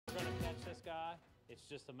It's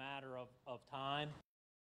just a matter of time.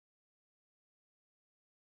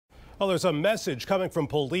 Well, there's a message coming from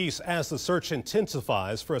police as the search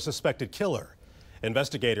intensifies for a suspected killer.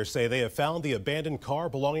 Investigators say they have found the abandoned car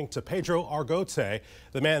belonging to Pedro Argote,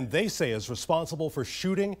 the man they say is responsible for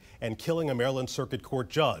shooting and killing a Maryland Circuit Court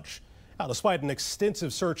judge. Now, despite an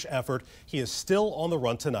extensive search effort, he is still on the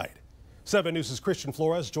run tonight. 7 News' Christian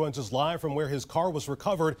Flores joins us live from where his car was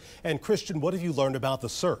recovered. And Christian, what have you learned about the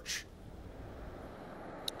search?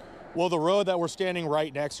 Well, the road that we're standing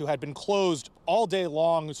right next to had been closed all day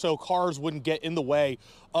long so cars wouldn't get in the way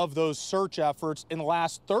of those search efforts. In the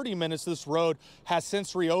last 30 minutes, this road has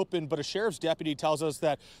since reopened, but a sheriff's deputy tells us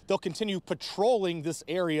that they'll continue patrolling this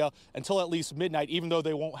area until at least midnight, even though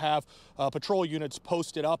they won't have patrol units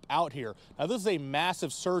posted up out here. Now, this is a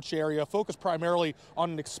massive search area focused primarily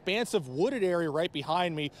on an expansive wooded area right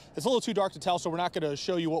behind me. It's a little too dark to tell, so we're not going to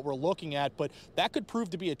show you what we're looking at, but that could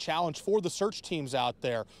prove to be a challenge for the search teams out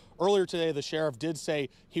there. Earlier today, the sheriff did say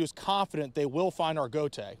he was confident they will find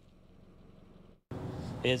Argote.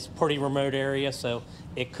 It's a pretty remote area, so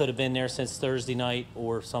it could have been there since Thursday night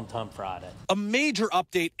or sometime Friday. A major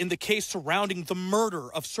update in the case surrounding the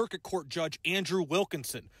murder of Circuit Court Judge Andrew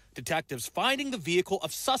Wilkinson. Detectives finding the vehicle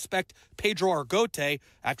of suspect Pedro Argote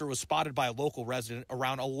after it was spotted by a local resident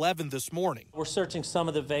around 11 this morning. We're searching some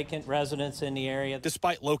of the vacant residents in the area.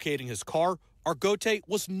 Despite locating his car, Argote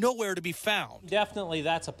was nowhere to be found. Definitely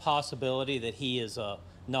that's a possibility that he is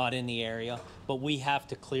not in the area, but we have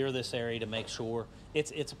to clear this area to make sure.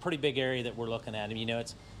 It's a pretty big area that we're looking at. You know,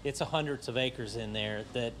 it's hundreds of acres in there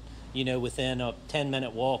that, you know, within a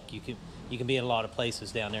 10-minute walk you can be at a lot of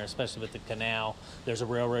places down there, especially with the canal. There's a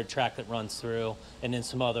railroad track that runs through, and then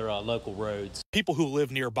some other local roads. People who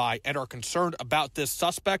live nearby and are concerned about this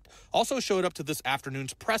suspect also showed up to this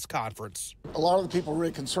afternoon's press conference. A lot of the people were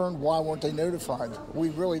really concerned. Why weren't they notified?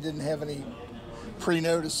 We really didn't have any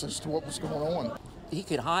pre-notice as to what was going on. He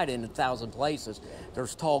could hide in 1,000 places.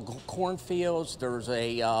 There's tall cornfields. There's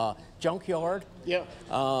a junkyard. Yeah.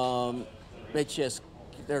 It's just,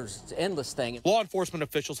 there's endless things. Law enforcement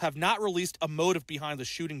officials have not released a motive behind the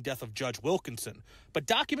shooting death of Judge Wilkinson, but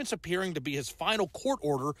documents appearing to be his final court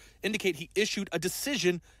order indicate he issued a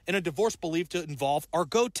decision in a divorce believed to involve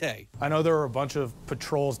Argote. I know there are a bunch of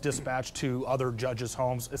patrols dispatched to other judges'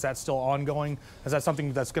 homes. Is that still ongoing? Is that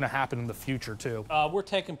something that's going to happen in the future, too? We're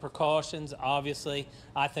taking precautions, obviously.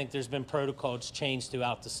 I think there's been protocols changed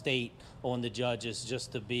throughout the state on the judges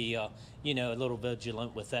just to be, you know, a little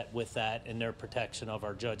vigilant with that and their protection of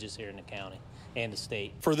our judges here in the county and the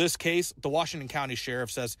state. For this case, the Washington County Sheriff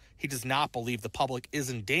says he does not believe the public is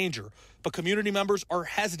in danger, but community members are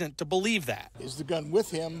hesitant to believe that. Is the gun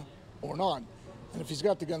with him or not? And if he's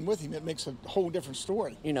got the gun with him, it makes a whole different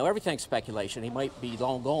story. You know, everything's speculation. He might be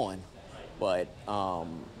long gone, but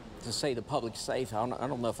to say the public's safe, I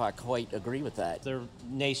don't know if I quite agree with that. They're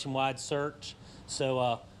nationwide search,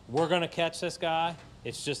 so we're going to catch this guy.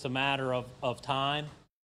 It's just a matter of time.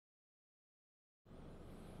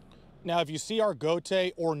 Now, if you see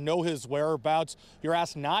Argote or know his whereabouts, you're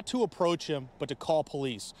asked not to approach him, but to call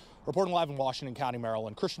police. Reporting live in Washington County,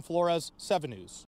 Maryland, Christian Flores, 7 News.